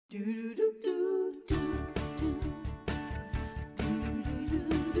Well,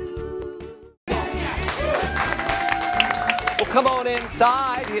 come on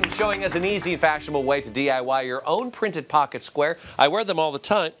inside and showing us an easy and fashionable way to DIY your own printed pocket square. I wear them all the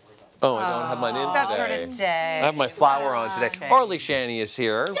time. Oh, I don't have mine in today. I have my flower on today. Orly Shani is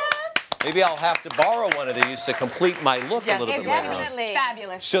here. Yes. Maybe I'll have to borrow one of these to complete my look a little bit later on. Definitely.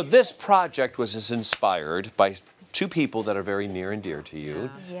 Fabulous. So this project was inspired by two people that are very near and dear to you.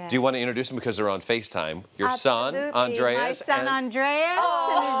 Yeah. Do you want to introduce them because they're on FaceTime? Your son, Andreas. My son, Andreas,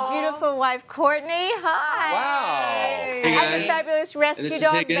 and his beautiful wife, Courtney. Hi. Wow. Hey, I'm the fabulous rescue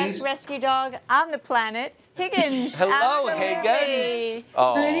dog, best rescue dog on the planet, Higgins. Hello, Absolutely. Higgins.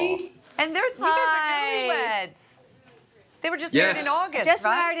 Oh. And you guys are newlyweds. They were just married in August, Just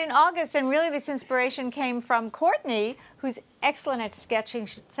married in August, and really this inspiration came from Courtney, who's excellent at sketching,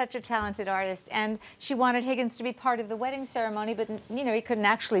 she's such a talented artist, and she wanted Higgins to be part of the wedding ceremony, but you know, he couldn't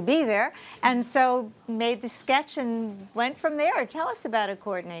actually be there, and so made the sketch and went from there. Tell us about it,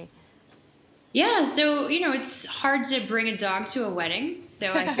 Courtney. Yeah, so, you know, it's hard to bring a dog to a wedding,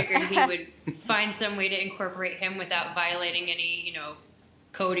 so I figured we would find some way to incorporate him without violating any, you know,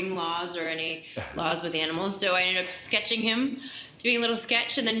 coding laws or any laws with animals. So I ended up sketching him, doing a little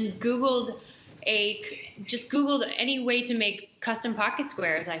sketch, and then just Googled any way to make custom pocket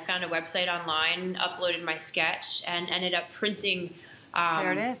squares. I found a website online, uploaded my sketch, and ended up printing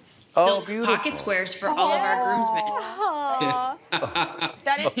there it is. Silk pocket squares for all of our groomsmen.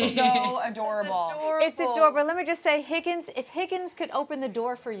 That is so adorable. It's adorable. Let me just say, Higgins, if Higgins could open the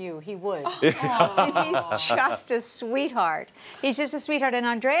door for you, he would. He's just a sweetheart. He's just a sweetheart. And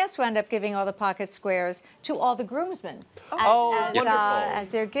Andreas wound up giving all the pocket squares to all the groomsmen as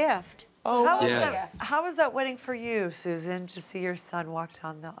their gift. Oh, how was that wedding for you, Susan, to see your son walk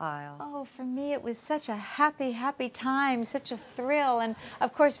down the aisle? Oh, for me, it was such a happy, happy time, such a thrill, and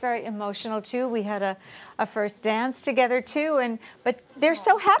of course, very emotional too. We had a first dance together too, but they're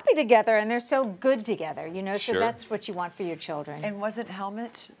so happy together and they're so good together, you know. So that's what you want for your children. And wasn't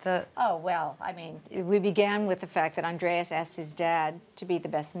Helmut the? Oh well, I mean, we began with the fact that Andreas asked his dad to be the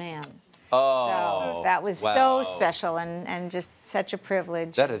best man. Oh, so that was so special and just such a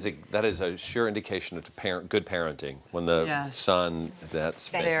privilege. That is a sure indication of good parenting when the son. That's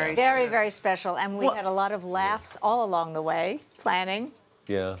fantastic. Very, very special, and we had a lot of laughs all along the way planning.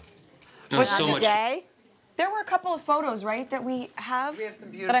 Yeah. So much. There were a couple of photos, right, that we have? We have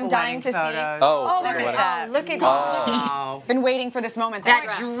some beautiful that I'm dying to photos. see. Oh, look at that. Look at Wow. Been waiting for this moment.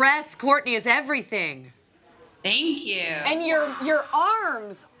 That dress, Courtney, is everything. Thank you. And your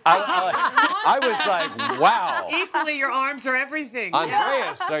arms. I was like, wow. Equally, your arms are everything.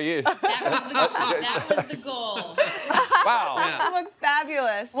 Andreas, are you? That was the goal. Wow. You look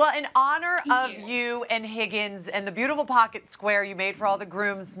fabulous. Well, in honor of you and Higgins and the beautiful pocket square you made for all the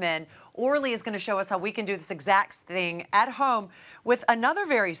groomsmen, Orly is going to show us how we can do this exact thing at home with another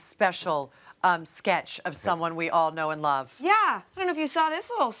very special sketch of someone we all know and love. Yeah, I don't know if you saw this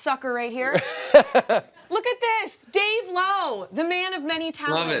little sucker right here. Look at this, Dave Lowe, the man of many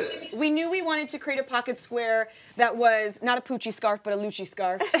talents. Love it. We knew we wanted to create a pocket square that was not a Poochie scarf, but a Lucci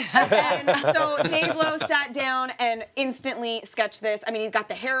scarf. And so Dave Lowe sat down and instantly sketched this. I mean, he's got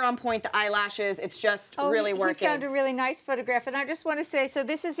the hair on point, the eyelashes. It's just really working. He found a really nice photograph, and I just want to say, so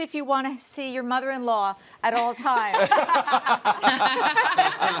this is if you want to see your mother-in-law at all times.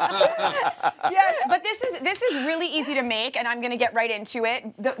 Yes, but this is really easy to make, and I'm going to get right into it.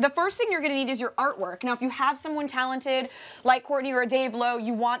 The first thing you're going to need is your artwork. Now, if you have someone talented like Courtney or Dave Lowe,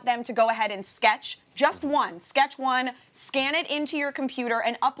 you want them to go ahead and sketch just one. Sketch one, scan it into your computer,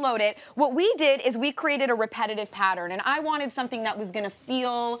 and upload it. What we did is we created a repetitive pattern, and I wanted something that was going to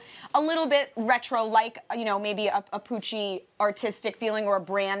feel a little bit retro, like, you know, maybe a Poochie artistic feeling or a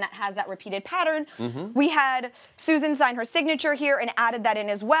brand that has that repeated pattern. We had Susan sign her signature here and added that in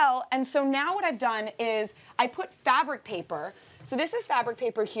as well. And so now what I've done is I put fabric paper. So this is fabric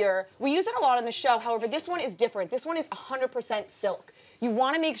paper here. We use it a lot on the show. However, this one is different. This one is 100% silk. You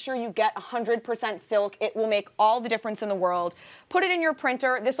want to make sure you get 100% silk. It will make all the difference in the world. Put it in your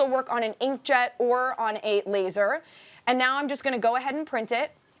printer. This will work on an inkjet or on a laser. And now I'm just going to go ahead and print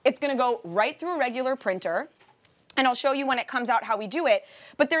it. It's going to go right through a regular printer. And I'll show you when it comes out how we do it.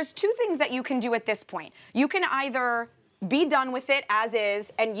 But there's two things that you can do at this point. You can either be done with it as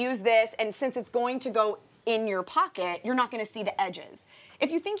is and use this, and since it's going to go in your pocket, you're not going to see the edges.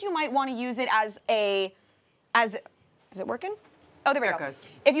 If you think you might want to use it as is it working? Oh, there we go.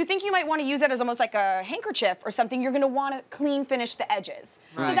 If you think you might want to use it as almost like a handkerchief or something, you're going to want to clean finish the edges.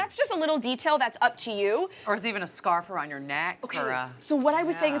 Right. So that's just a little detail that's up to you. Or is even a scarf around your neck. Okay. Or so what I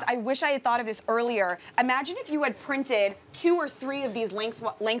was saying is I wish I had thought of this earlier. Imagine if you had printed 2 or 3 of these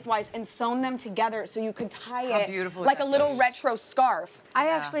lengthwise and sewn them together so you could tie it like a little retro scarf. I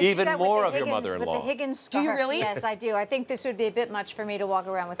actually even do that more with the of your mother-in-law. With the Higgins scarf. Do you really? Yes, I do. I think this would be a bit much for me to walk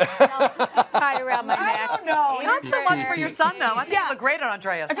around with myself tied around my neck. I don't know. Not so much for your son, though. I think you look great on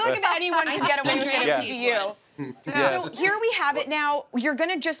Andreas. I feel like if anyone can get away with it, it would be you. Yes. So here we have it now. You're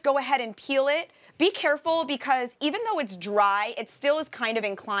gonna just go ahead and peel it. Be careful because even though it's dry, it still is kind of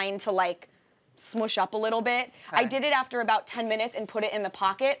inclined to like smush up a little bit. Okay. I did it after about 10 minutes and put it in the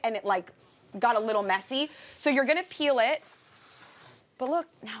pocket and it like got a little messy. So you're gonna peel it. But look,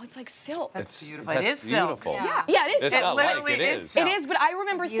 now it's like silk. That's beautiful. It is silk. Yeah, it is it's silk. Not literally like it is. It is, but I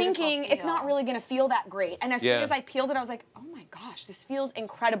remember thinking it's not really gonna feel that great. And as soon as I peeled it, I was like, oh my gosh, this feels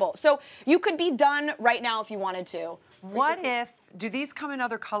incredible. So you could be done right now if you wanted to. What if, do these come in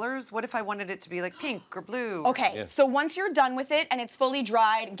other colors? What if I wanted it to be like pink or blue? Okay, so once you're done with it and it's fully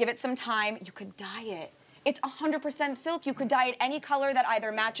dried, give it some time, you could dye it. It's 100% silk. You could dye it any color that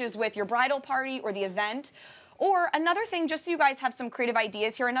either matches with your bridal party or the event. Or another thing, just so you guys have some creative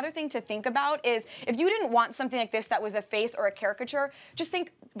ideas here, another thing to think about is if you didn't want something like this that was a face or a caricature, just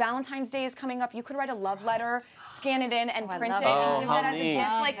think Valentine's Day is coming up. You could write a love letter, scan it in, and print it and give that as a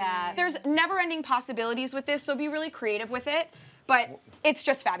gift. Like, there's never-ending possibilities with this, so be really creative with it. But it's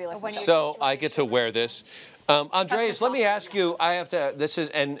just fabulous. So I get to wear this. Andreas, let me ask you, I have to, this is,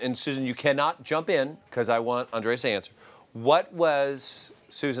 and Susan, you cannot jump in because I want Andreas to answer. What was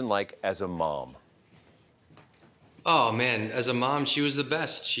Susan like as a mom? Oh man, as a mom, she was the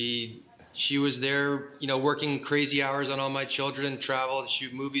best. She was there, you know, working crazy hours on all my children, travel,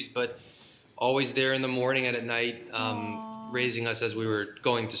 shoot movies, but always there in the morning and at night, raising us as we were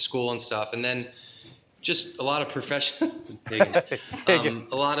going to school and stuff. And then just a lot of professional, a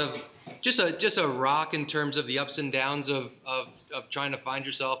lot of just a rock in terms of the ups and downs of trying to find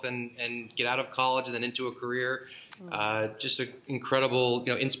yourself and get out of college and then into a career. Just an incredible,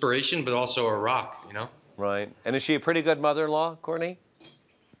 you know, inspiration, but also a rock, you know. Right. And is she a pretty good mother-in-law, Courtney?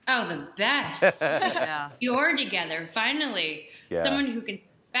 Oh, the best. You're together, finally. Yeah. Someone who can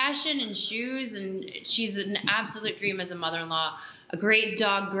fashion and shoes, and she's an absolute dream as a mother-in-law. A great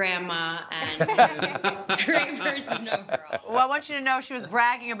dog grandma and a great person overall. Well, I want you to know she was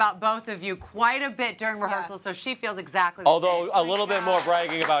bragging about both of you quite a bit during rehearsal, so she feels exactly the same. Although a little bit more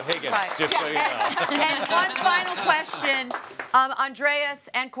bragging about Higgins, just so you know. And one final question, Andreas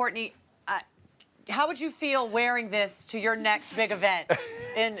and Courtney, how would you feel wearing this to your next big event?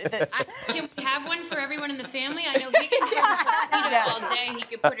 Can we have one for everyone in the family? I know Higgins wears all day. He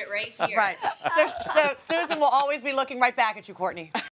could put it right here. Right. So Susan will always be looking right back at you, Courtney.